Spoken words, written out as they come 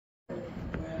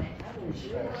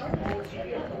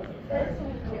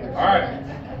All right.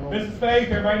 Mrs. Faith,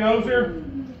 everybody knows her?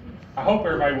 I hope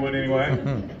everybody would anyway.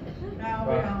 No,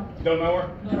 we don't. Don't know her?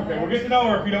 Okay, we'll get to know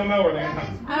her if you don't know her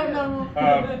then. I don't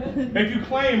know. If you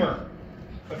claim her,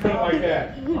 let's do it like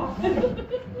that. No.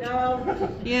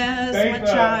 Yes, Faith, my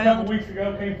a child. couple weeks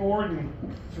ago came forward and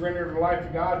surrendered her life to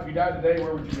God. If you died today,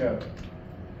 where would you go?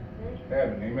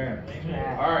 Heaven, amen.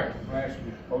 All right, I'm going to ask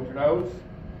you to hold your nose,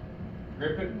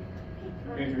 grip it,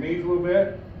 bend your knees a little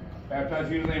bit, baptize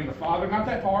you in the name of the Father, not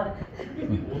that far.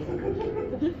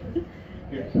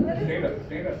 Here, stand up,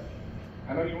 stand up.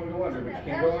 I know you want to go under, but you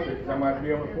can't go under because I might be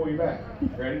able to pull you back.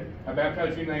 Ready? I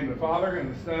baptize you in the name of the Father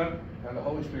and the Son and the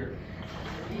Holy Spirit.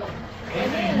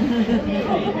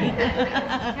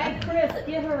 Hey, Chris,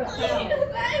 give her a towel.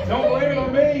 Don't blame it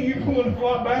on me. You pulling the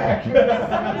flop back. It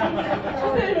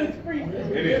was freezing.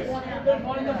 It is. There's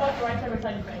one in the butt right there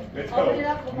beside your face. Let's go. I'm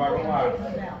not gonna lie.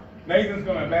 Nathan's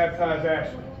gonna baptize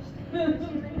Ashley.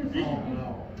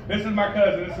 This is my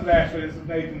cousin. This is Ashley. This is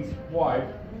Nathan's wife.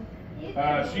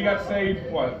 She got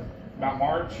saved what? About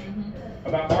March.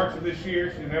 About March of this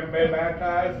year. She's never been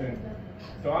baptized, and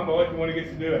so I'm the lucky one who gets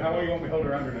to do it. How long you want me to hold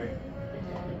her under, Nathan?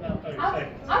 I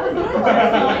was doing it.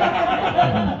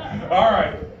 All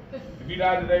right. If you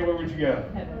died today, where would you go?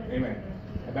 Amen.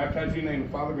 I baptize you in the name of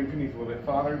the Father, bend your knees a little bit.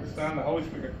 Father, the Son, the Holy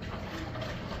Spirit.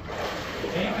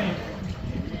 Amen.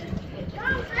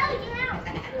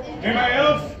 Anybody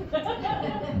else?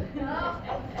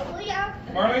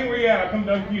 Marlene, where you at? I'll come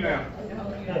down to you now.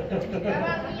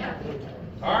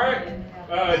 All right.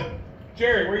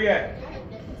 Jerry, where you at?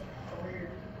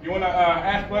 You want to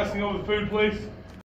ask blessing over the food, please?